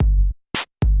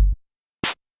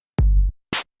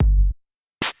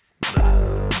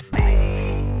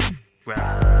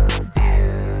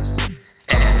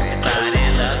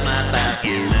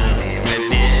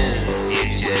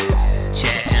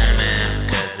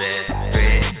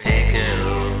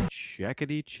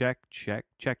Checkity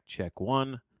check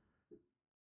one.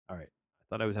 All right. I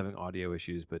thought I was having audio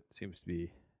issues, but it seems to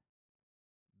be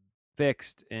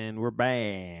fixed, and we're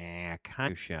back.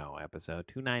 New show, episode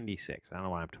 296. I don't know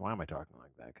why am I talking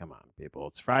like that? Come on, people.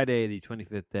 It's Friday, the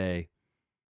 25th day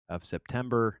of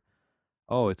September.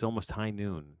 Oh, it's almost high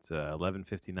noon. It's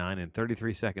 11:59 and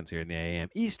 33 seconds here in the AM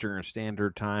Eastern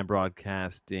Standard Time,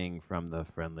 broadcasting from the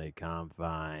friendly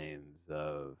confines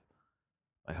of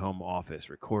my home office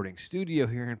recording studio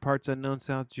here in parts unknown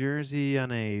South Jersey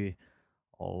on a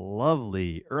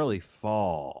lovely early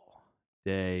fall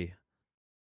day.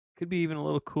 Could be even a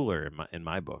little cooler in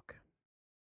my book.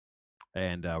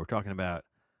 And we're talking about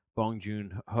Bong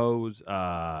Joon-ho's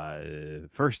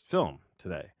first film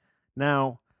today.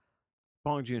 Now,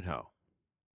 Bong Joon-ho,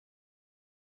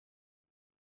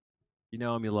 you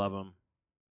know him, you love him.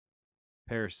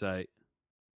 Parasite,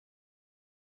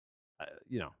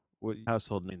 you know, what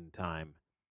household in time.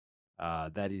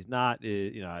 That he's not,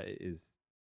 is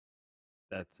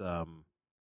that's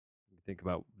think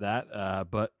about that.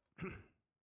 But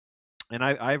and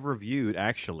I've reviewed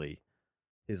actually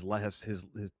his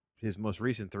most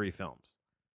recent three films.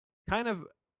 Kind of,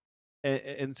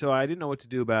 and so I didn't know what to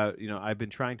do about. I've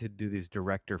been trying to do these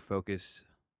director focus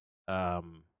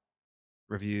um,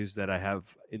 reviews that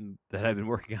I've been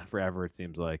working on forever. It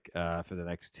seems like for the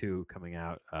next two coming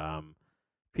out.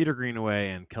 Peter Greenaway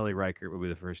and Kelly Reichardt will be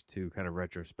the first two kind of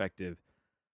retrospective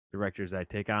directors I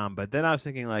take on. But then I was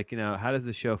thinking, like, how does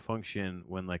the show function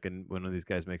when when one of these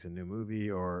guys makes a new movie,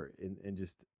 or in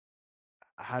just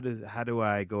how do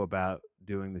I go about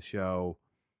doing the show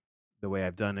the way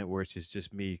I've done it, where it's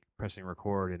just me pressing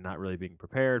record and not really being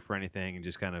prepared for anything and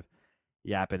just kind of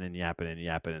yapping and yapping and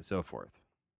yapping and so forth.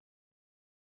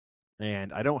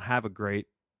 And I don't have a great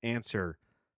answer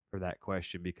for that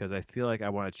question because I feel like I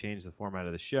want to change the format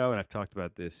of the show, and I've talked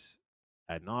about this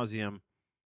ad nauseum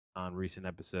on recent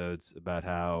episodes about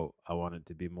how I want it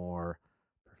to be more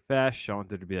profesh. I want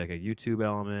there to be like a YouTube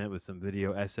element with some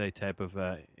video essay type of,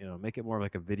 make it more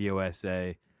like a video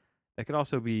essay. That could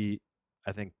also be,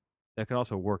 I think, that could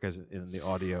also work as in the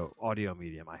audio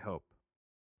medium. I hope.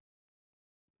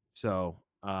 So,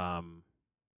 I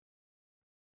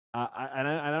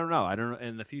don't know. I don't know,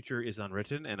 and the future is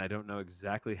unwritten, and I don't know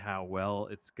exactly how well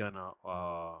it's gonna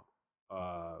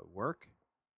work.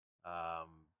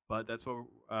 But that's what.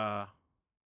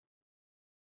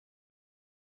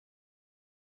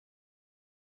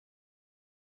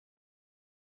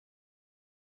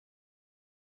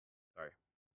 Sorry,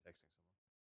 texting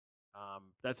someone.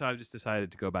 That's how I've just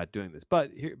decided to go about doing this.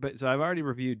 But so I've already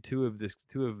reviewed two of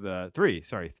the three.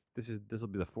 Sorry, this will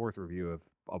be the fourth review of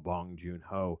a Bong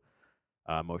Joon-ho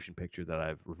motion picture that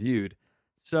I've reviewed.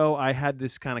 So I had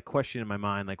this kind of question in my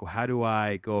mind, like, well, how do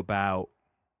I go about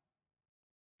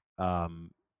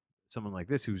um, someone like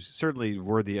this, who's certainly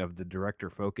worthy of the director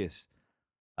focus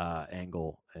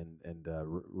angle and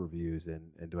reviews,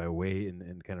 and do I wait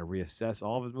and kind of reassess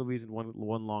all of his movies in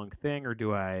one long thing, or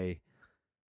do I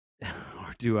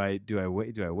or do I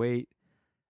wait?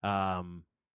 Um,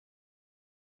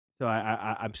 so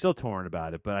I'm still torn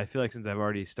about it, but I feel like since I've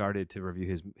already started to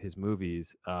review his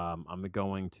movies, I'm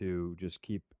going to just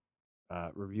keep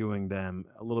reviewing them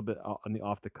a little bit on the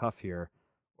off the cuff here,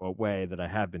 or way that I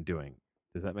have been doing.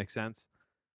 Does that make sense?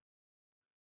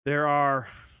 There are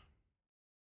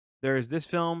There's this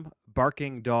film,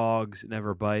 Barking Dogs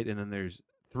Never Bite, and then there's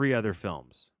three other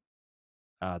films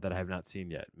that I have not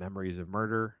seen yet: Memories of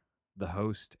Murder, The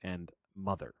Host, and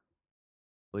Mother.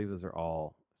 I believe those are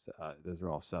all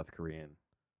South Korean.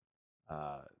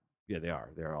 Uh, yeah, they are.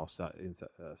 They're all South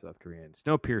Korean.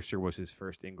 Snowpiercer was his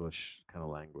first English kind of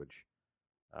language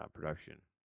production,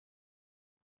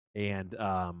 and it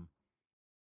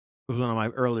was one of my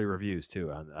early reviews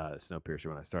too on Snowpiercer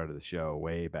when I started the show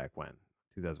way back when,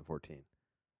 2014.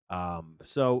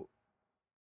 So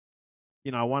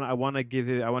I want to give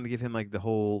him like the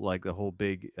whole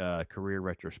big career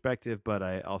retrospective, but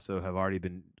I also have already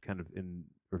been kind of in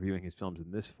reviewing his films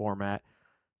in this format.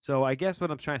 So I guess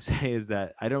what I'm trying to say is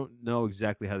that I don't know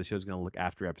exactly how the show's going to look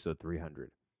after episode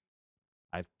 300.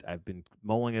 I've been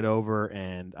mulling it over,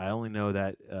 and I only know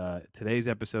that today's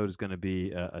episode is going to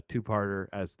be a two-parter,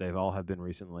 as they've all have been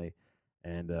recently,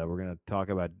 and we're going to talk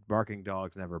about Barking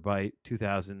Dogs Never Bite,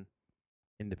 2000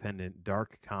 independent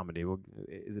dark comedy. Well,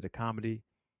 is it a comedy?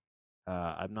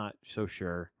 I'm not so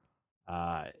sure,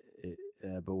 uh,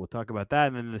 but we'll talk about that.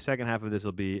 And then the second half of this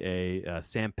will be a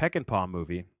Sam Peckinpah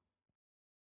movie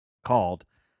called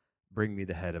 "Bring Me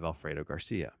the Head of Alfredo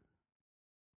Garcia."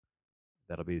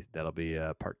 That'll be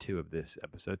part two of this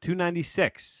episode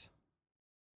 296.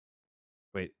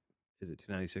 Wait, is it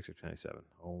 296 or 297?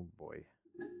 Oh boy.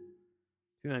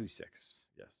 296.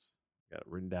 Yes, got it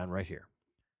written down right here.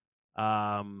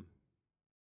 Um,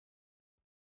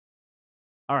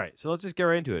 all right, so let's just get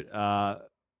right into it.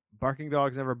 Barking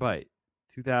Dogs Never Bite,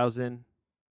 2000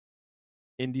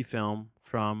 indie film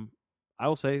from, I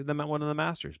will say, one of the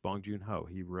masters, Bong Joon Ho.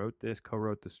 He wrote this,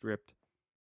 co-wrote the script,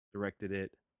 directed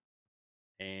it,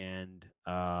 and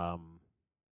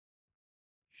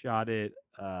shot it.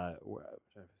 I'm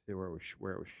trying to see where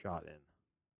it was shot in.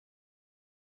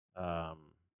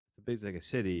 It's basically like a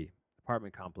city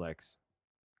apartment complex.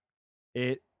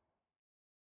 It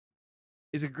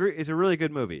is a really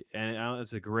good movie, and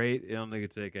it's a great. I don't think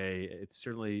it's like a. It's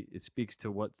certainly it speaks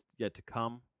to what's yet to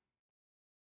come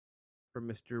from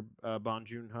Mr. Bong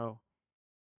Joon Ho,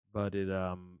 but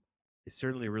it's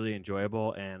certainly really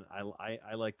enjoyable, and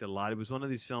I liked it a lot. It was one of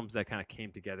these films that kind of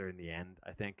came together in the end.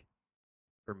 I think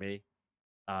for me,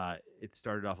 it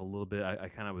started off a little bit. I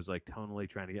kind of was like tonally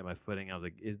trying to get my footing. I was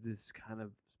like, is this kind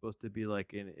of supposed to be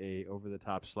like in a over the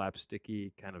top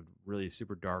slapsticky kind of really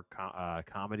super dark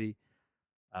comedy?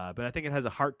 But I think it has a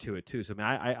heart to it too. So I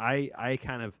mean, I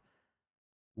kind of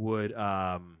would I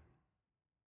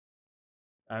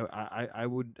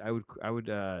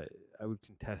would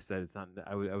contest that it's not.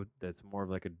 I would that's more of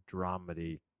like a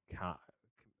dramedy,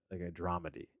 like a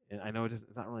dramedy. And I know it's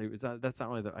not really. It's not. That's not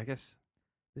really the. I guess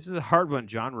this is a hard one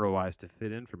genre wise to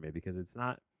fit in for me because it's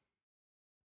not.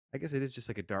 I guess it is just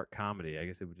like a dark comedy. I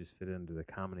guess it would just fit into the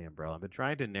comedy umbrella. I've been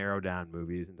trying to narrow down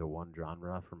movies into one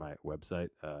genre for my website,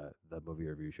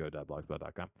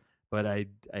 themoviereviewshow.blogspot.com. But I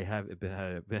have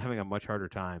been having a much harder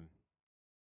time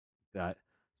that,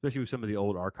 especially with some of the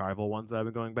old archival ones that I've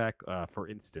been going back. For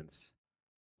instance,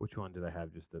 which one did I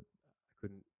have? Just the I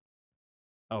couldn't.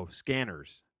 Oh,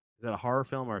 Scanners. Is that a horror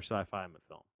film or a sci-fi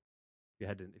film?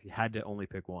 If you had to only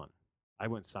pick one, I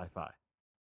went sci-fi.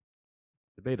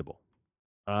 Debatable.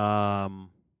 I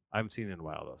haven't seen it in a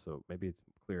while though, so maybe it's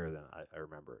clearer than I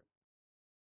remember it.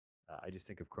 I just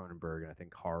think of Cronenberg and I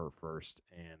think horror first,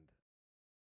 and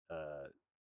uh,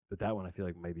 but that one I feel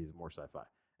like maybe is more sci-fi.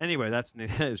 Anyway, that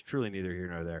is truly neither here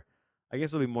nor there. I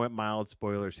guess there'll be more mild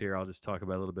spoilers here. I'll just talk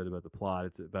about a little bit about the plot.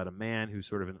 It's about a man who's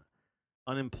sort of an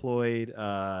unemployed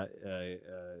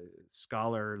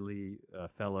scholarly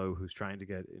fellow who's trying to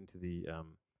get into the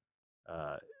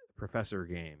uh, professor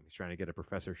game. He's trying to get a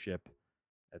professorship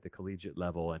at the collegiate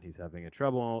level, and he's having a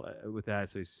trouble with that.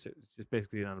 So he's just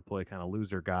basically an unemployed kind of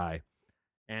loser guy.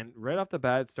 And right off the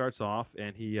bat, it starts off,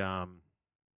 and he, you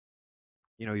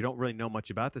don't really know much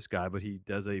about this guy, but he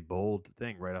does a bold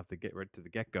thing right to the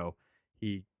get go.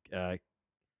 He uh,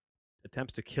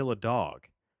 attempts to kill a dog,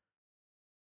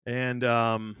 and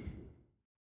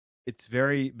it's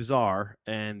very bizarre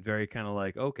and very kind of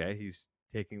like, okay, he's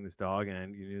taking this dog,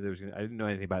 and you knew I didn't know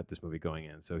anything about this movie going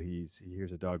in, so he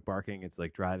hears a dog barking. It's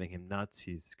like driving him nuts.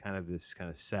 He's kind of this kind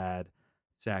of sad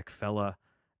sack fella,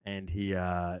 and he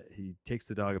takes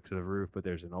the dog up to the roof, but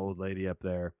there's an old lady up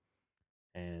there,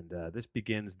 and this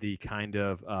begins the kind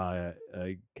of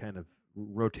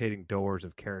rotating doors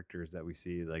of characters that we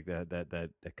see, like that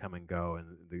come and go,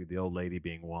 and the old lady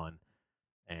being one,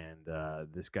 and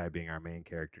this guy being our main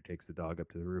character takes the dog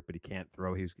up to the roof, but he can't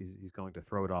throw. He's going to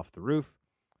throw it off the roof,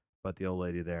 but the old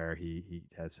lady there, he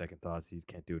has second thoughts. He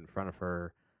can't do it in front of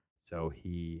her, so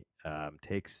he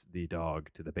takes the dog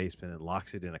to the basement and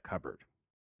locks it in a cupboard.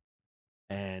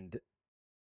 And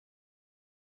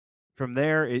from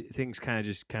there, things kind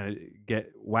of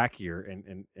get wackier,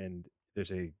 and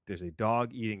there's a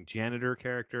dog eating janitor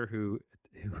character who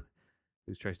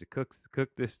who tries to cook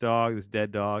this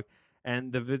dead dog.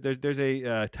 And there's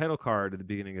a title card at the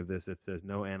beginning of this that says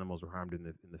no animals were harmed in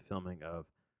the filming of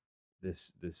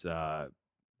this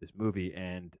movie.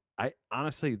 And I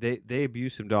honestly, they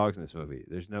abuse some dogs in this movie.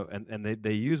 There's no and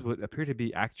they use what appear to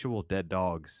be actual dead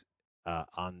dogs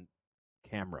on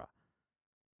camera.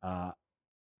 Uh,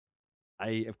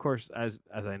 I of course, as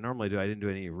I normally do, I didn't do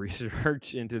any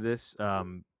research into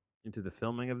the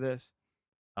filming of this.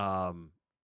 Um,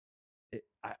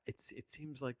 it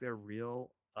seems like they're really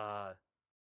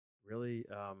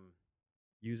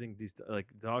using these like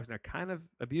dogs, and they're kind of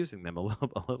abusing them a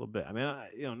little bit. I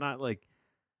mean, not like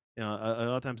a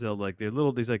lot of times they're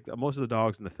little these like most of the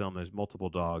dogs in the film. There's multiple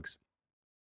dogs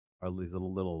are these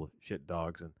little shit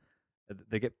dogs, and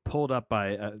they get pulled up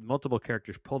by multiple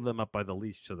characters pull them up by the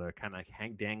leash, so they're kind of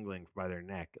hang dangling by their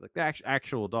neck like the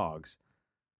actual dogs.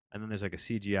 And then there's like a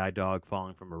CGI dog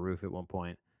falling from a roof at one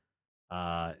point.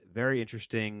 Very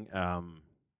interesting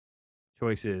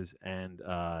choices, and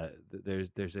there's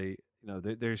a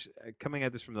there's coming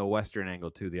at this from the Western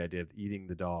angle too. The idea of eating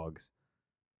the dogs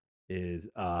is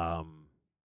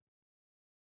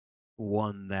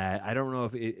one that I don't know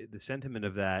if the sentiment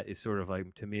of that is sort of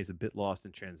like to me is a bit lost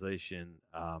in translation,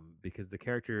 because the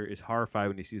character is horrified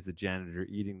when he sees the janitor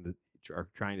eating the or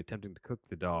trying attempting to cook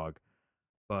the dog.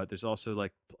 But there's also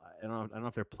like I don't know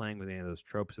if they're playing with any of those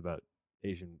tropes about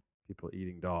Asian people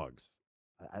eating dogs.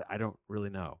 I don't really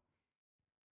know.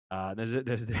 There's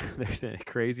a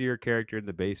crazier character in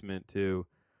the basement too,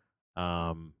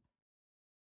 um,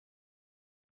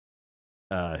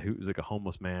 who's like a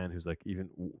homeless man who's like even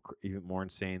more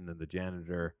insane than the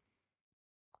janitor.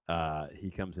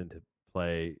 He comes into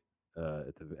play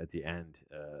at the end,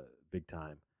 big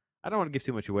time. I don't want to give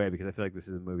too much away because I feel like this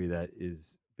is a movie that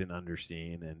is been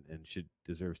underseen and should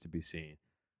deserves to be seen.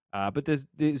 But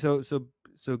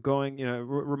so going,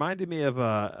 reminded me of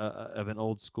an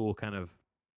old school kind of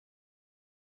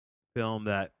film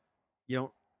that you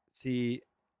don't see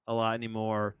a lot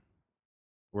anymore.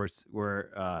 I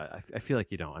feel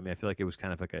like you don't. I mean, I feel like it was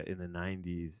kind of like in the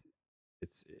 '90s.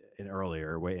 It's an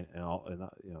earlier way and all and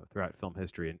throughout film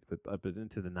history, and but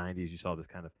into the '90s, you saw this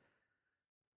kind of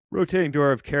rotating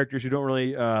door of characters who don't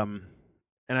really.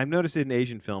 And I've noticed it in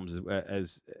Asian films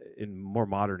as in more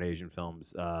modern Asian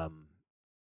films. Uh,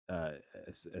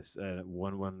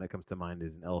 one that comes to mind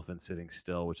is An Elephant Sitting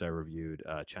Still, which I reviewed,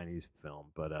 Chinese film,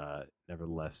 but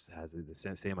nevertheless has the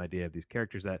same idea of these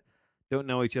characters that don't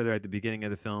know each other at the beginning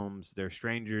of the films. They're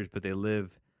strangers, but they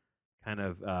live kind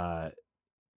of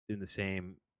in the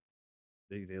same.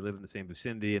 They live in the same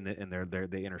vicinity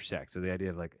they intersect. So the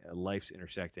idea of like life's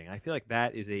intersecting. I feel like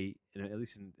that is at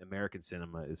least in American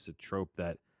cinema, is a trope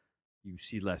that you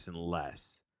see less and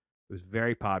less. It was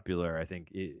very popular, I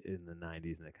think, in the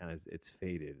 '90s, and it's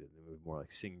faded, and it was more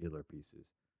like singular pieces.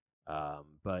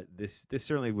 But this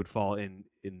certainly would fall in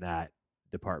that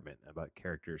department about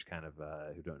characters kind of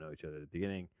who don't know each other at the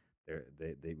beginning.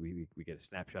 We get a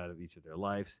snapshot of each of their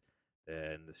lives,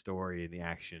 and the story and the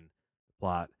action, the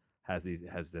plot has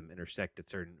them intersect at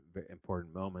certain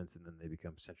important moments, and then they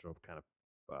become central kind of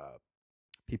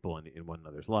people in one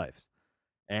another's lives.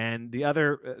 And the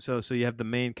other, so you have the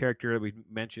main character that we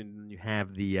mentioned, and you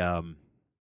have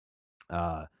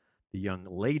uh, the young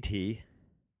lady,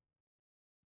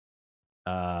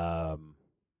 um,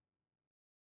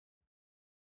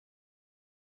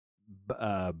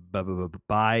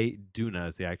 Bai Duna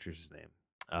is the actress's name,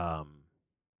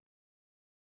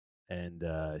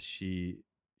 and she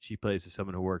plays as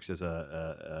someone who works as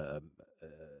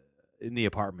in the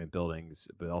apartment buildings,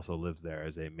 but also lives there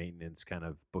as a maintenance kind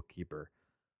of bookkeeper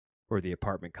for the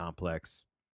apartment complex.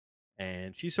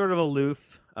 And she's sort of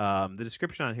aloof. The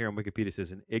description on here on Wikipedia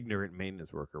says an ignorant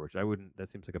maintenance worker, which I wouldn't.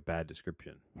 That seems like a bad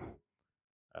description. She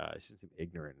doesn't seem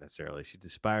ignorant necessarily. She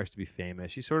aspires to be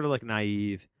famous. She's sort of like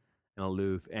naive and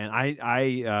aloof. And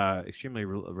I extremely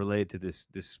related to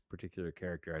this particular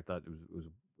character. I thought it was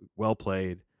well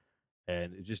played,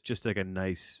 and it's just like a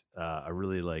nice, a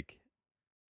really like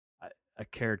a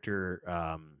character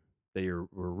that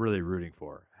were really rooting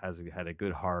for. Had a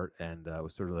good heart and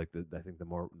was sort of like I think the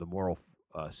moral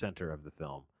center of the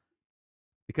film,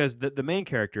 because the main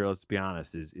character, let's be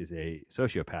honest, is a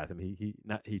sociopath. I mean,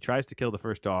 he tries to kill the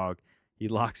first dog. He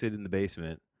locks it in the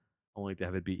basement, only to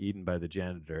have it be eaten by the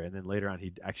janitor. And then later on,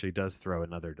 he actually does throw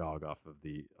another dog off of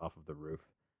the roof.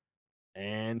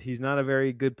 And he's not a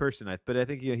very good person. But I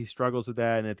think he struggles with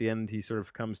that. And at the end, he sort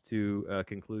of comes to a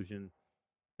conclusion.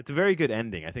 It's a very good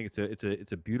ending. I think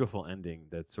it's a beautiful ending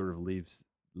that sort of leaves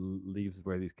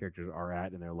where these characters are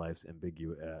at in their lives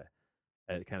ambiguous,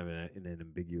 at kind of in an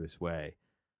ambiguous way.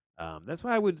 That's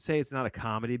why I would say it's not a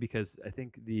comedy, because I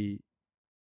think the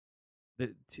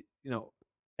you know,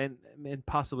 and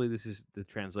possibly this is the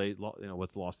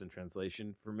what's lost in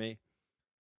translation for me.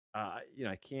 I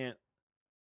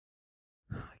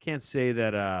can't say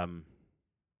that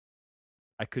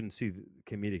I couldn't see the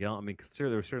comedic element. I mean, there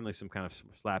were certainly some kind of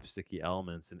slapsticky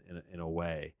elements in a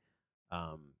way,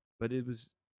 but it was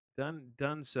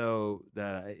done so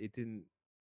that it didn't.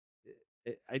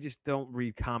 I just don't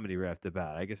read comedy right off the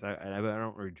bat. I guess I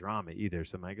don't read drama either.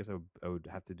 So I guess I would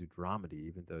have to do dramedy,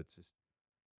 even though it's just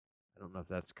I don't know if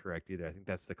that's correct either. I think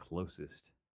that's the closest.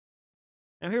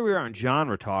 Now here we are on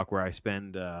genre talk, where I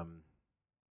spend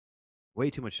way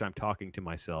too much time talking to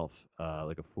myself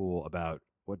like a fool about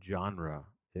what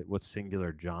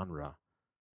singular genre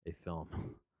a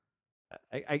film.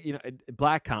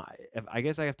 Black com. I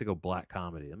guess I have to go black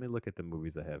comedy. Let me look at the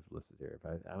movies I have listed here. If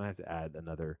I'm gonna have to add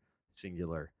another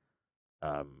singular,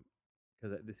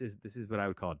 because this is what I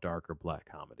would call dark or black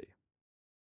comedy.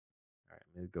 All right,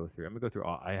 I'm gonna go through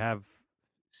all. I have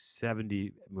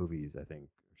 70 movies, I think,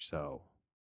 or so.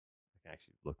 I can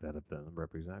actually look that up, the number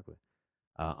up exactly,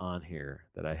 on here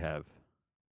that I have.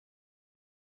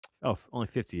 Oh, only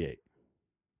 58.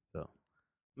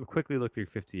 We'll quickly look through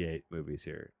 58 movies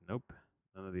here. Nope,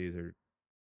 none of these are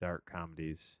dark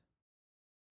comedies.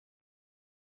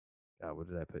 God, what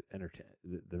did I put?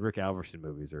 The Rick Alverson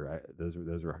movies are those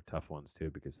are tough ones too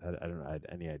because I don't know I had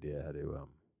any idea how to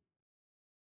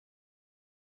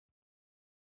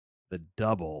The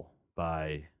Double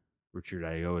by Richard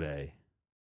Ayoade.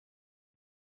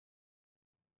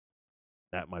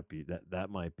 That might be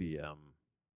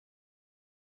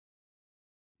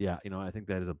yeah, I think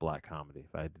that is a black comedy.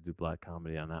 If I had to do black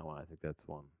comedy on that one, I think that's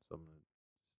one. So I'm gonna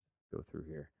go through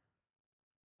here.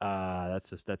 That's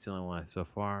the only one so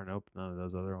far. Nope, none of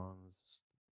those other ones.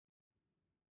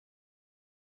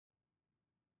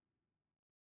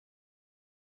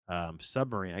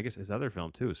 Submarine. I guess his other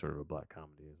film too is sort of a black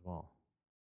comedy as well.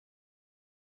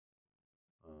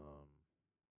 Um,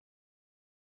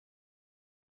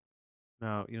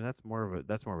 no, that's more of a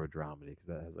dramedy because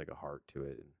that has like a heart to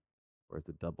it, and whereas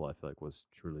the double I feel like was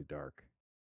truly dark.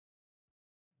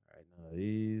 All right, none of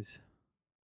these.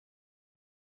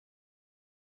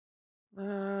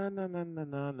 No, no, no, no,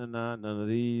 no, no, none of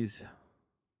these.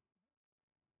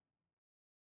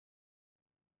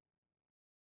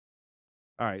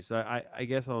 All right, so I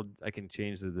guess I can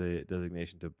change the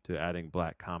designation to adding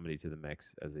black comedy to the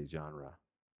mix as a genre.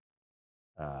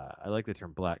 I like the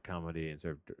term black comedy and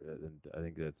and I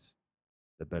think that's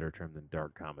the better term than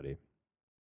dark comedy.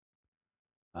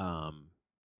 Um,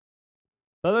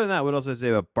 other than that, what else did I say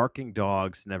about Barking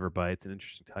Dogs Never Bite? It's an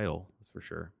interesting title, that's for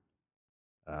sure.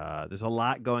 There's a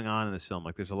lot going on in this film.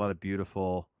 Like, there's a lot of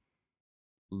beautiful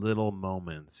little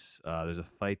moments. There's a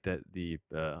fight that the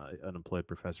unemployed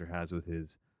professor has with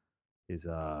his is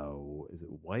it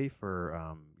wife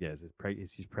or yeah,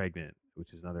 she's pregnant,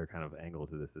 which is another kind of angle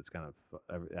to this. That's kind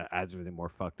of adds everything more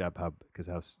fucked up because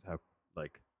how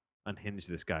like unhinged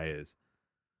this guy is.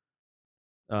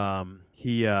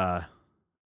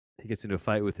 He gets into a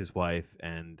fight with his wife,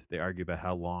 and they argue about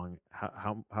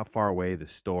how far away the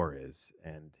store is.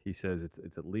 And he says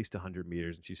it's at least 100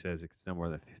 meters, and she says it's no more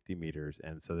than 50 meters.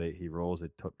 And so he rolls a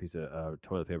piece of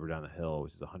toilet paper down the hill,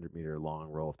 which is a 100-meter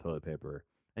long roll of toilet paper.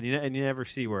 And you never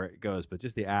see where it goes, but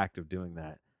just the act of doing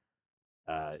that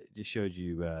just showed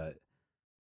you.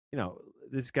 You know,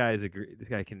 this guy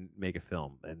can make a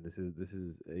film, and this is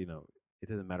it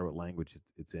doesn't matter what language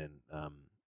it's in.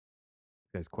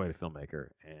 This guy's quite a filmmaker,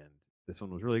 and this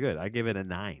one was really good. I give it a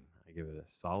 9. I give it a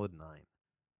solid 9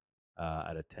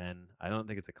 out of 10. I don't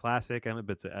think it's a classic,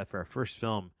 but for a first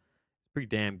film, it's pretty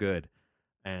damn good,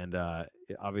 and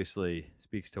it obviously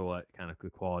speaks to what kind of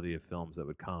good quality of films that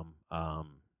would come.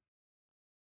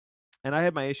 And I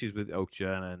had my issues with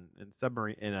Okja and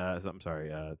Submarine. And I'm sorry,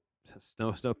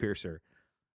 Snowpiercer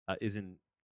isn't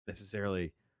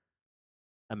necessarily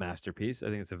a masterpiece. I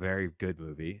think it's a very good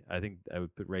movie. I think I would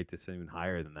rate this even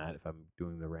higher than that if I'm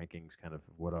doing the rankings. Kind of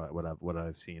what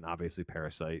I've seen. Obviously,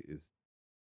 Parasite is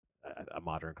a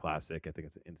modern classic. I think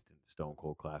it's an instant stone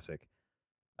cold classic.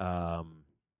 Um,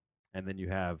 and then you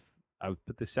have I would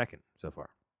put the second so far,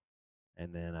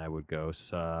 and then I would go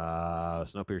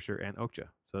Snowpiercer and Okja.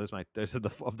 So there's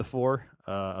of the four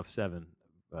of seven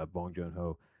Bong Joon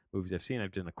Ho movies I've seen.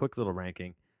 I've done a quick little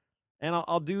ranking. And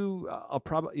I'll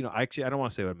probably, actually, I don't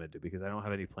want to say what I'm going to do because I don't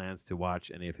have any plans to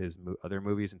watch any of his other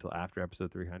movies until after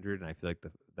episode 300. And I feel like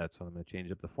that's when I'm going to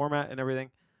change up the format and everything.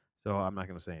 So I'm not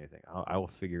going to say anything. I will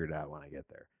figure it out when I get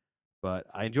there. But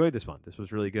I enjoyed this one. This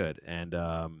was really good. And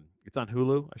it's on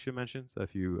Hulu, I should mention. So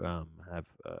if you have,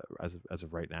 as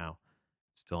of right now,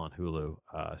 it's still on Hulu,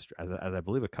 as I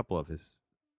believe a couple of his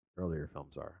earlier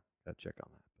films are. Got to check on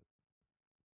that.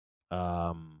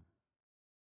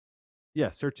 Yeah,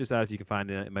 search this out if you can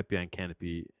find it. It might be on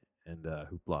Canopy and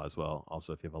Hoopla as well.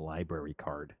 Also, if you have a library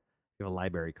card,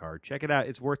 check it out.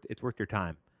 It's worth your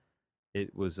time.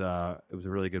 It was a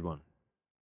really good one.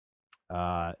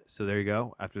 So there you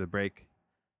go. After the break,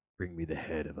 bring me the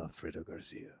head of Alfredo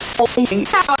Garcia.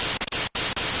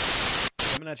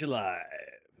 Coming at you live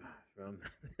from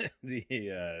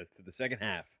for the second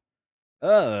half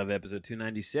of episode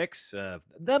 296 of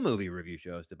the movie review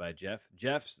show hosted by Jeff.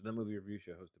 Jeff's the movie review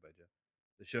show hosted by Jeff.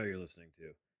 The show you're listening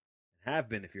to. Have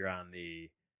been if you're on the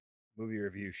movie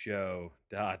review show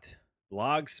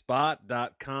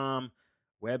blogspot.com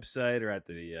website or at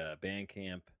the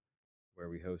Bandcamp where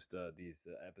we host these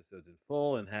episodes in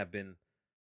full and have been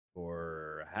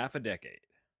for half a decade.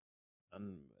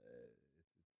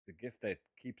 It's the gift that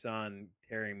keeps on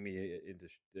tearing me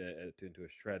into a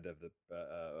shred of the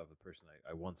person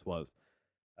I once was.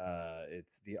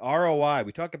 It's the ROI.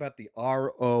 We talk about the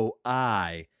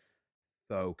ROI,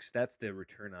 folks. That's the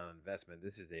return on investment.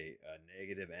 This is a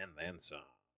negative and then some.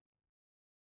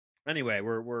 Anyway,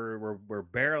 we're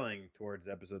barreling towards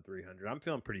episode 300. I'm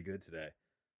feeling pretty good today.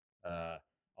 Uh,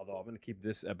 Although I'm going to keep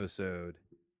this episode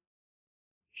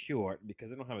short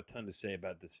because I don't have a ton to say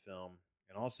about this film.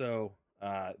 And also,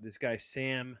 this guy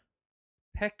Sam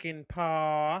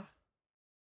Peckinpah.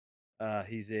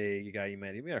 He's a guy you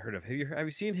may have heard of. Have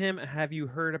you seen him? Have you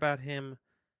heard about him?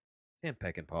 Sam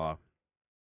Peckinpah,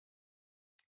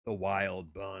 The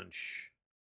Wild Bunch,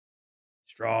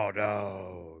 Straw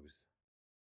Dogs.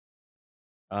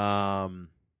 Um,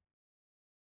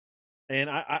 and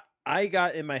I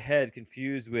got in my head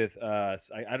confused with I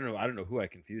don't know who I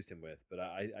confused him with, but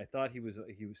I thought he was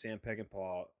Sam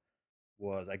Peckinpah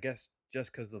was, I guess,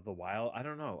 just because of The Wild. I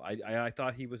don't know. I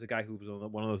thought he was a guy who was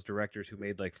one of those directors who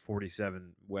made like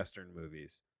 47 Western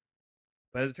movies.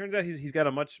 But as it turns out, he's got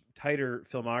a much tighter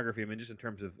filmography. I mean, just in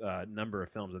terms of number of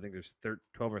films, I think there's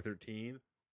 12 or 13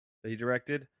 that he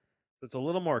directed. So it's a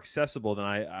little more accessible than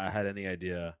I had any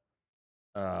idea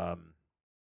um,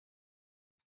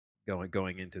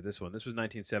 going into this one. This was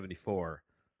 1974.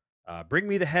 Bring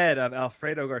Me the Head of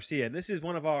Alfredo Garcia. And this is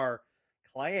one of our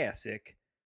classic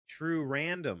True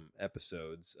Random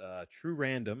episodes. True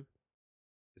Random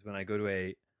is when I go to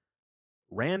a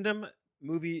random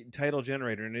movie title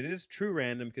generator, and it is true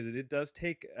random because it does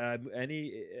take any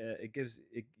it gives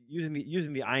it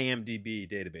using the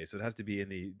IMDb database, so it has to be in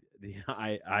the the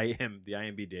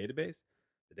IMDb database,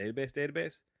 the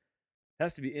database it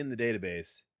has to be in the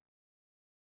database.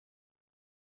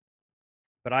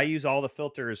 But I use all the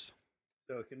filters,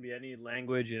 so it can be any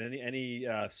language and any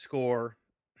score.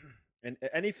 And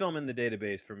any film in the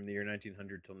database from the year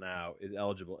 1900 till now is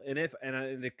eligible. And if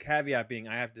and the caveat being,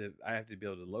 I have to be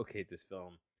able to locate this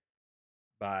film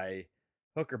by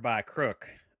hook or by crook,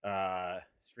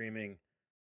 streaming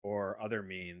or other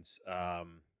means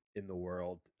in the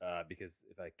world. Because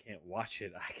if I can't watch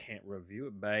it, I can't review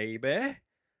it, baby.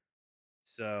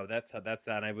 So that's that.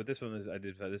 And I but this one is I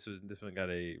did this one got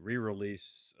a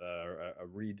re-release, got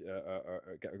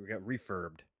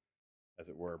refurbed, as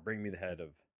it were. Bring Me the Head of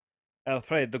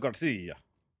Alfredo Garcia.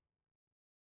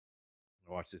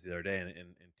 I watched this the other day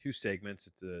in two segments.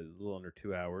 It's a little under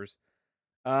 2 hours.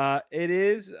 It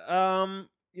is,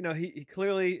 he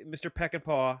clearly Mr.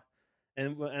 Peckinpah,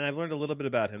 and I've learned a little bit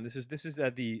about him. This is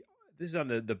at this is on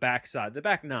the back side, the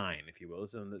back nine, if you will.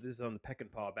 This is on the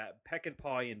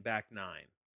Peckinpahian back nine.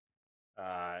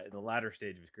 In the latter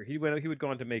stage of his career, he would go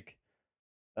on to make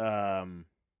um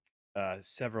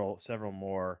several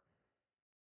more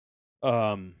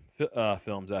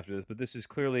films after this, but this is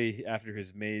clearly after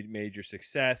his major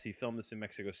success. He filmed this in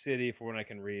Mexico City. For what I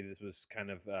can read, this was kind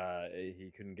of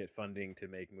he couldn't get funding to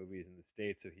make movies in the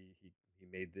States, so he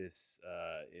made this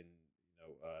in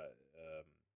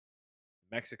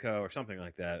Mexico or something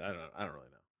like that. I don't really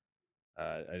know.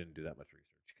 I didn't do that much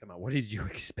research. Come on, what did you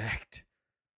expect?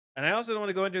 And I also don't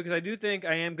want to go into it because I do think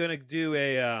I am going to do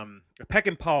a Peck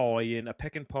and Paw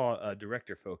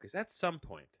director focus at some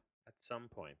point. At some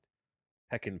point.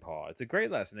 Peckinpah. It's a great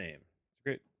last name. It's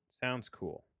great. Sounds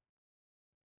cool.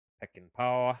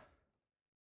 Peckinpah.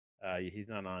 He's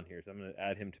not on here, so I'm going to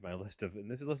add him to my list of. And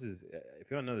this list is, if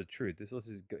you want to know the truth, this list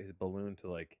is his balloon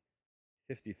to like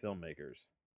 50 filmmakers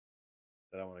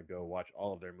that I want to go watch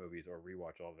all of their movies or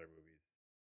rewatch all of their movies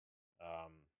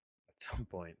um, at some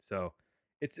point. So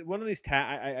it's one of these.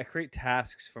 I create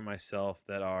tasks for myself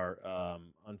that are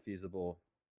unfeasible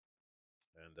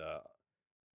and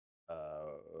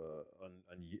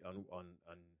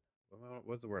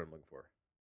what's the word I'm looking for?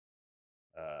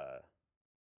 Uh,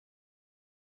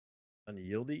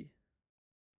 Unyieldy.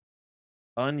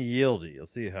 Unyieldy.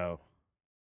 Let's see how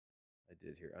I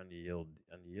did here.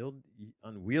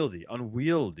 Unwieldy.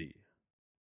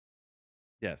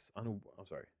 Yes. I'm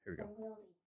sorry. Here we go.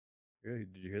 Unwieldy.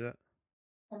 Did you hear that?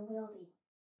 Unwieldy.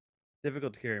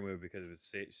 Difficult to carry a movie because of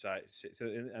its so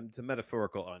it's a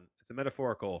metaphorical it's a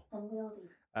metaphorical unwieldy.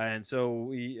 And so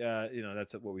we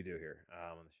that's what we do here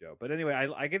on the show. But anyway,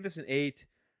 I give this an 8.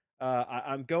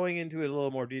 I'm going into it a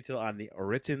little more detail on the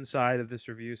written side of this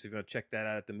review. So if you want to check that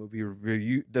out at the movie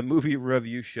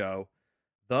review show,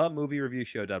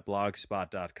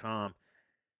 themoviereviewshow.blogspot.com.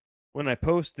 When I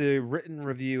post the written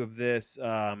review of this,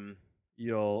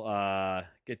 you'll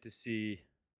get to see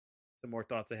some more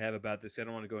thoughts I have about this. I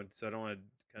don't want to go into, so I don't want to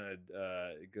kind of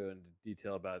go into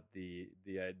detail about the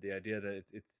idea that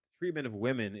its treatment of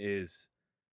women is,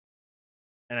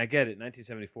 and I get it,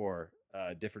 1974,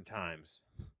 different times,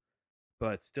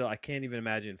 but still, I can't even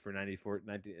imagine for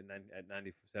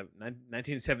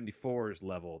 1974's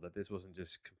level that this wasn't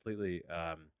just completely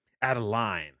out of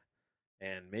line,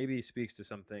 and maybe speaks to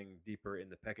something deeper in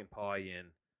the Peckinpahian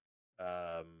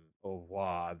au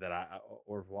revoir that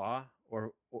au revoir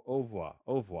or au revoir,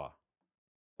 au revoir,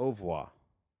 au revoir.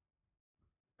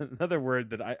 Another word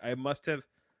that I must have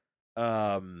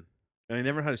um and I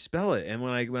never know how to spell it. And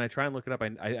when I try and look it up,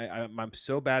 I'm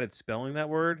so bad at spelling that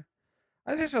word.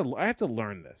 I have to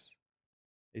learn this.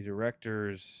 A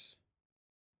director's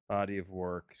body of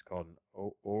work is called an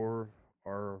au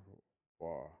revoir.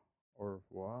 Au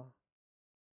revoir.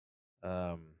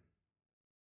 Um,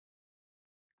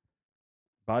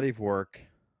 body of work,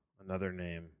 another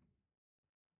name.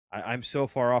 I'm so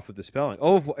far off with the spelling.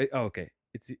 Oh, okay.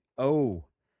 It's the O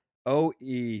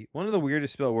E. One of the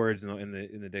weirdest spelled words in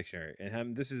the dictionary.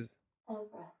 And this is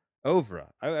Oprah,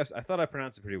 Ovra. I thought I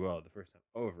pronounced it pretty well the first time.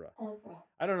 Ovra. Oprah,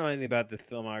 I don't know anything about the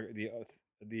filmography,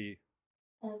 the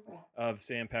Oprah, of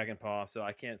Sam Peckinpah, so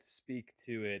I can't speak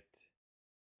to it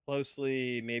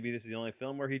closely. Maybe this is the only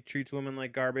film where he treats women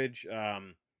like garbage.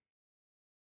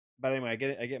 But anyway,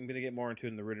 I'm gonna get more into it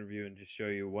in the written review and just show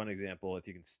you one example if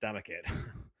you can stomach it.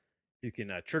 You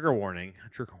can trigger warning.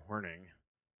 Trigger warning.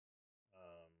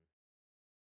 Um,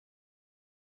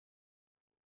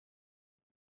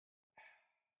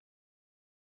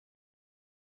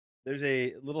 there's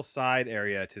a little side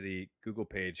area to the Google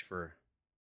page for,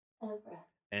 Oprah,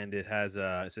 and it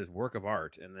says work of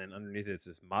art, and then underneath it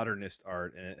says modernist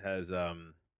art, and it has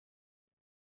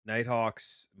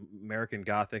Nighthawks, American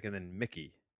Gothic, and then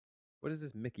Mickey. What is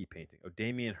this Mickey painting? Oh,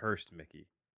 Damien Hirst Mickey.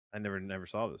 I never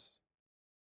saw this.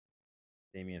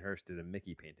 Damien Hirst did a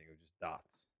Mickey painting of just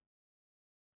dots.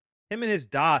 Him and his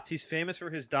dots. He's famous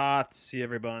for his dots. See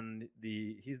everyone.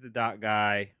 He's the dot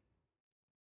guy.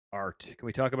 Art. Can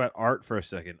we talk about art for a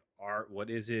second? Art. What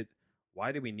is it?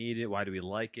 Why do we need it? Why do we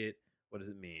like it? What does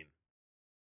it mean?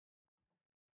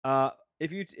 Uh,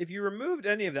 if you removed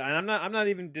any of that, and I'm not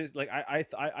even like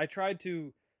I tried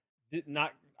to did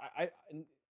not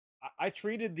I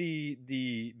treated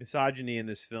the misogyny in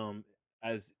this film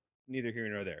as neither here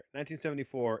nor there.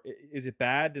 1974, is it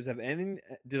bad? Does it have anything?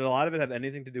 Did a lot of it have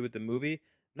anything to do with the movie?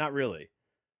 Not really.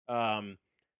 Um,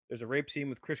 there's a rape scene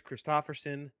with Chris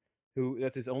Christopherson, who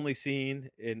that's his only scene,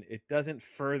 and it doesn't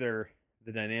further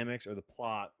the dynamics or the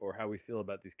plot or how we feel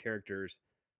about these characters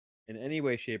in any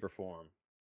way, shape, or form.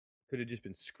 Could have just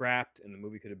been scrapped, and the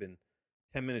movie could have been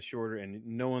 10 minutes shorter, and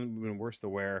no one would have been worse to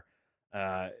wear.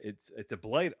 It's a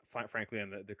blight, frankly,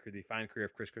 on the fine career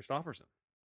of Chris Christopherson,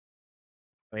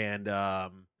 and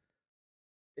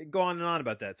go on and on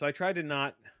about that. So I tried to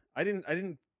not. I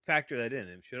didn't factor that in.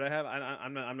 And should I have?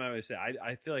 I'm not going to say.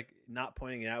 I feel like not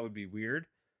pointing it out would be weird,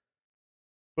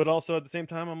 but also at the same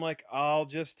time, I'm like,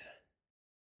 let's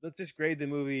just grade the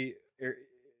movie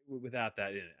without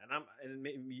that in it.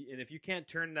 And if you can't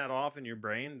turn that off in your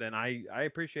brain, then I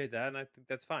appreciate that, and I think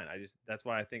that's fine. That's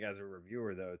why I think as a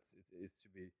reviewer though, it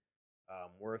should be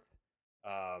worth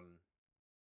um,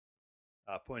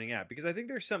 pointing out, because I think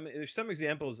there's some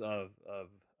examples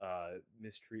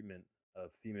mistreatment of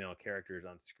female characters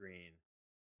on screen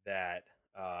that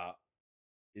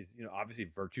is obviously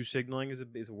virtue signaling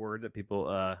is a word that people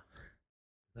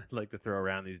like to throw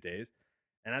around these days,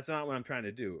 and that's not what I'm trying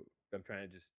to do. I'm trying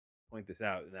to just point this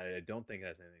out, and that I don't think it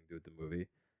has anything to do with the movie,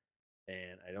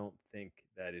 and I don't think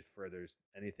that it furthers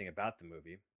anything about the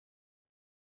movie.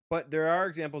 But there are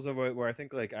examples of it where I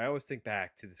think, like, I always think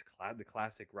back to the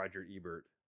classic Roger Ebert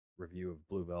review of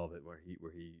Blue Velvet, where he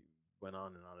went on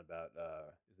and on about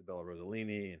Isabella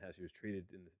Rossellini and how she was treated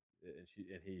and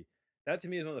he that to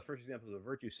me is one of the first examples of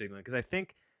virtue signaling, because I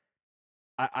think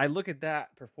I look at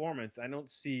that performance. I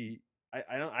don't see a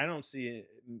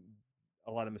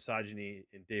lot of misogyny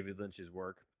in David Lynch's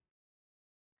work.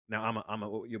 Now I'm a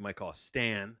what you might call a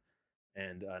stan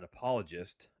and an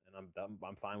apologist, and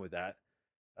I'm fine with that.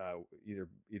 Either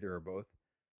or both.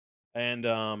 And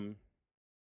I'm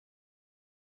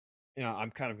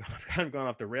kind of I've kind of gone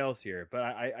off the rails here, but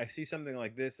I see something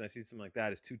like this and I see something like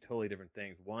that as two totally different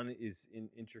things. One is an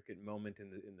intricate moment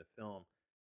in the film,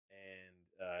 and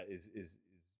is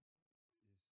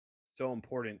so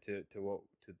important to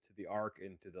the arc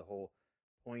and to the whole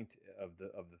point of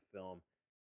the film.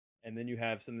 And then you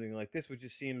have something like this, which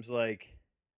just seems like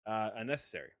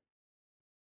unnecessary.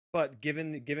 But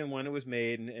given when it was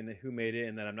made and who made it,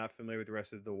 and that I'm not familiar with the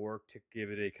rest of the work to give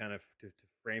it a kind of to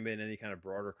frame it in any kind of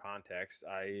broader context,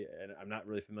 I'm not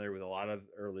really familiar with a lot of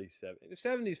early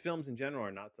 70s films in general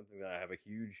are not something that I have a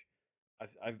huge.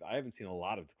 I haven't seen a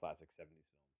lot of the classic 70s films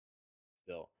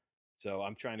still, so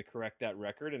I'm trying to correct that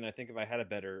record. And I think if I had a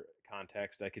better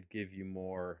context, I could give you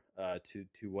more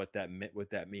to what that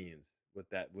means, what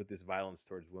this violence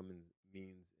towards women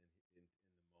means in the moment.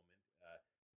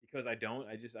 Because I don't.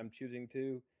 I'm choosing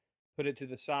to put it to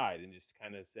the side and just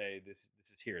kind of say this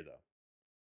is here though.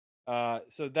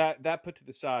 So that put to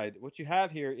the side, what you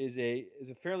have here is a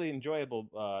fairly enjoyable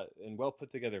and well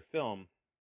put together film.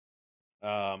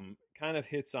 Kind of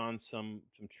hits on some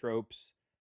tropes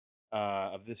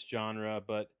of this genre,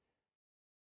 but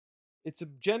it's a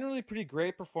generally pretty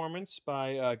great performance by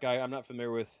a guy I'm not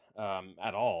familiar with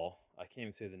at all. I can't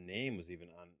even say the name was even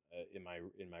on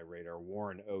in my radar.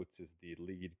 Warren Oates is the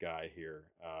lead guy here,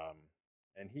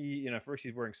 and he, first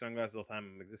he's wearing sunglasses all the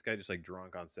time. I'm like, this guy just like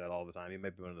drunk on set all the time. He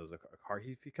might be one of those like hard.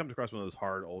 He comes across one of those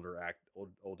hard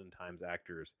olden times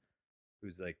actors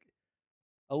who's like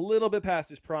a little bit past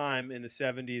his prime in the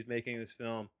 '70s making this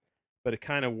film, but it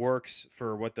kind of works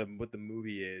for what the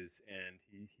movie is, and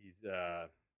he's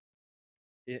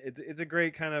it's a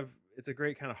great kind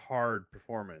of hard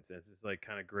performance. And it's just like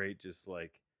kind of great, just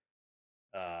like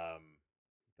um,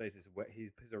 plays his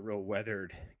he's a real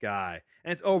weathered guy,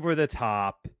 and it's over the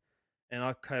top. And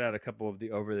I'll cut out a couple of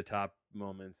the over the top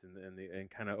moments and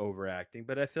kind of overacting,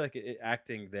 but I feel like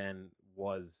acting then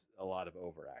was a lot of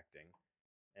overacting,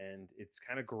 and it's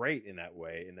kind of great in that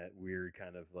way, in that weird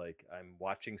kind of like I'm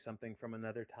watching something from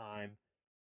another time,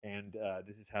 and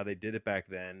this is how they did it back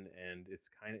then, and it's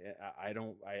kind of I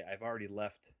don't I've already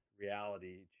left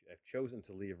reality. I've chosen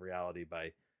to leave reality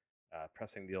by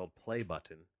pressing the old play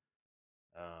button.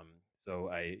 um,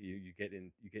 so you get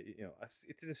in, you get,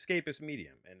 it's an escapist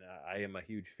medium, and I am a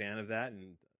huge fan of that.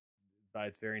 And by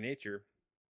its very nature,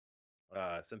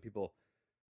 some people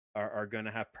are going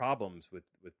to have problems with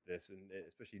this, and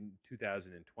especially in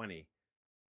 2020,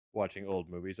 watching old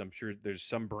movies. I'm sure there's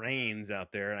some brains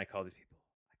out there, and I call these people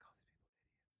idiots. Don't tell them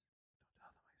I said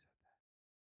that.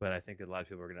 But I think that a lot of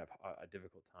people are going to have a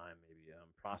difficult time maybe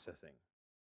processing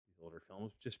these older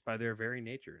films just by their very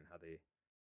nature and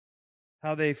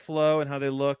how they flow and how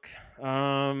they look.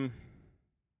 Um,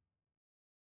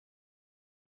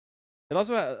 it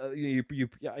also yeah,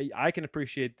 I can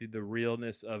appreciate the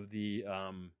realness of the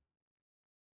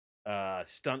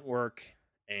stunt work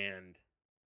and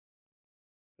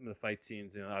some of the fight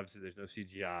scenes. Obviously there's no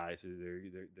CGI, so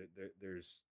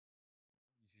there's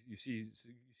you see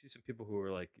some people who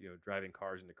are like driving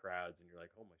cars into crowds, and you're like,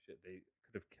 oh my shit, they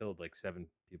could have killed like seven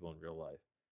people in real life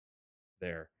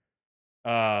there.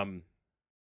 Um,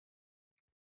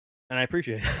 and I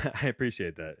appreciate I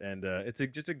appreciate that, and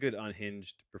just a good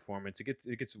unhinged performance. It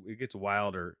gets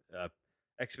wilder,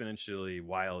 exponentially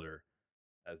wilder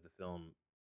as the film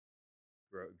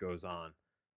goes on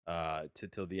to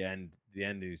till the end. The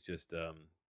end is just the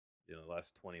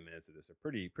last 20 minutes of this are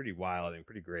pretty wild and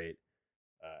pretty great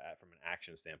from an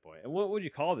action standpoint. And what would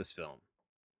you call this film?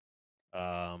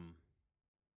 Um,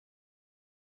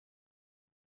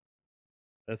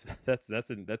 that's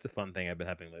a fun thing I've been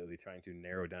having lately, trying to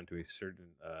narrow down to a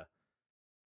certain a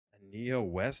neo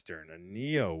western.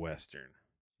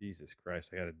 Jesus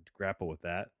Christ, I got to grapple with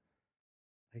that.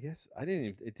 I guess I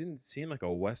didn't. It didn't seem like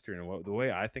a western the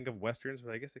way I think of westerns,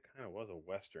 but I guess it kind of was a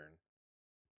western.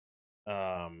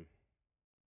 Um,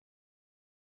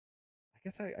 I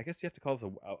guess you have to call this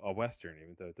a western,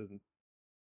 even though it just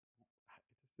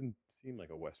didn't seem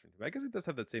like a western to me. I guess it does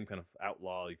have that same kind of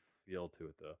outlaw feel to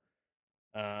it, though.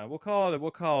 We'll call it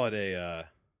a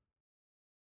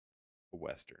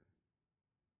western.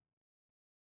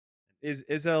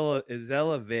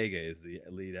 Isela Vega is the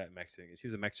lead at Mexican. She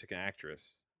was a Mexican actress,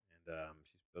 and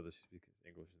she speaks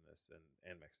English in this,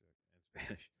 and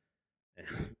Mexican and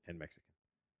Spanish and Mexican.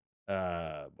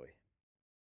 Boy.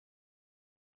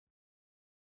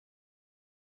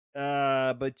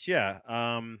 But yeah.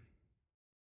 I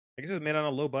guess it was made on a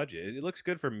low budget. It looks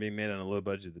good for being made on a low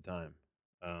budget at the time.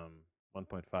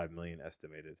 1.5 million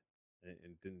estimated,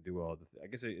 and didn't do well. I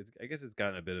guess it's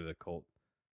gotten a bit of a cult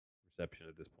reception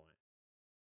at this point.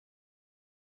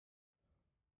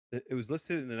 It was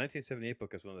listed in the 1978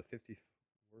 book as one of the 50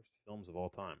 worst films of all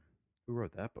time. Who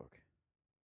wrote that book?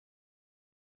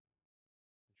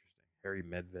 Interesting. Harry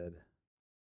Medved.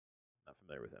 Not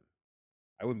familiar with him.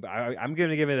 I wouldn't. I'm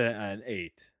going to give it an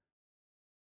 8.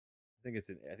 I think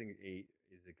 8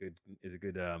 is a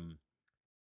good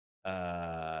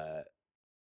uh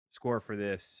score for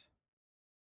this,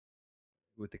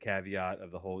 with the caveat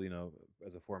of the whole,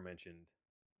 as aforementioned,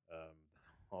 um,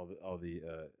 all the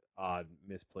odd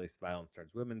misplaced violence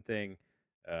towards women thing,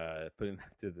 putting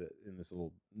that to the in this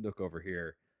little nook over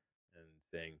here, and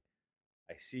saying,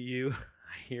 "I see you,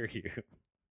 I hear you."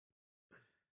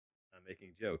 I'm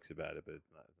making jokes about it, but it's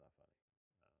not funny.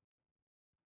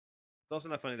 It's also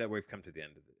not funny that we've come to the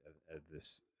end of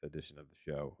this edition of the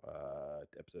show.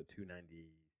 Episode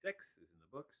 296 is in the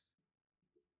books.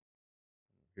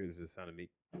 Here's the sound of me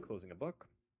closing a book,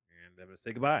 and I'm going to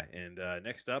say goodbye. And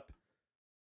next up,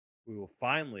 we will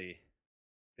finally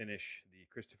finish the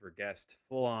Christopher Guest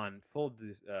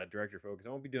director focus. I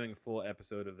won't be doing a full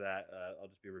episode of that. I'll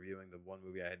just be reviewing the one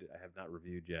movie I have not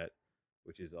reviewed yet,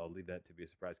 which is I'll leave that to be a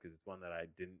surprise because it's one that I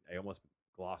almost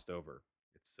glossed over.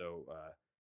 It's so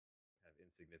kind of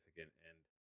insignificant and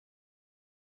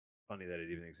funny that it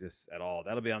even exists at all.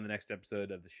 That'll be on the next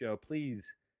episode of the show.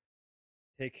 Please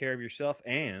take care of yourself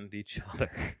and each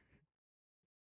other.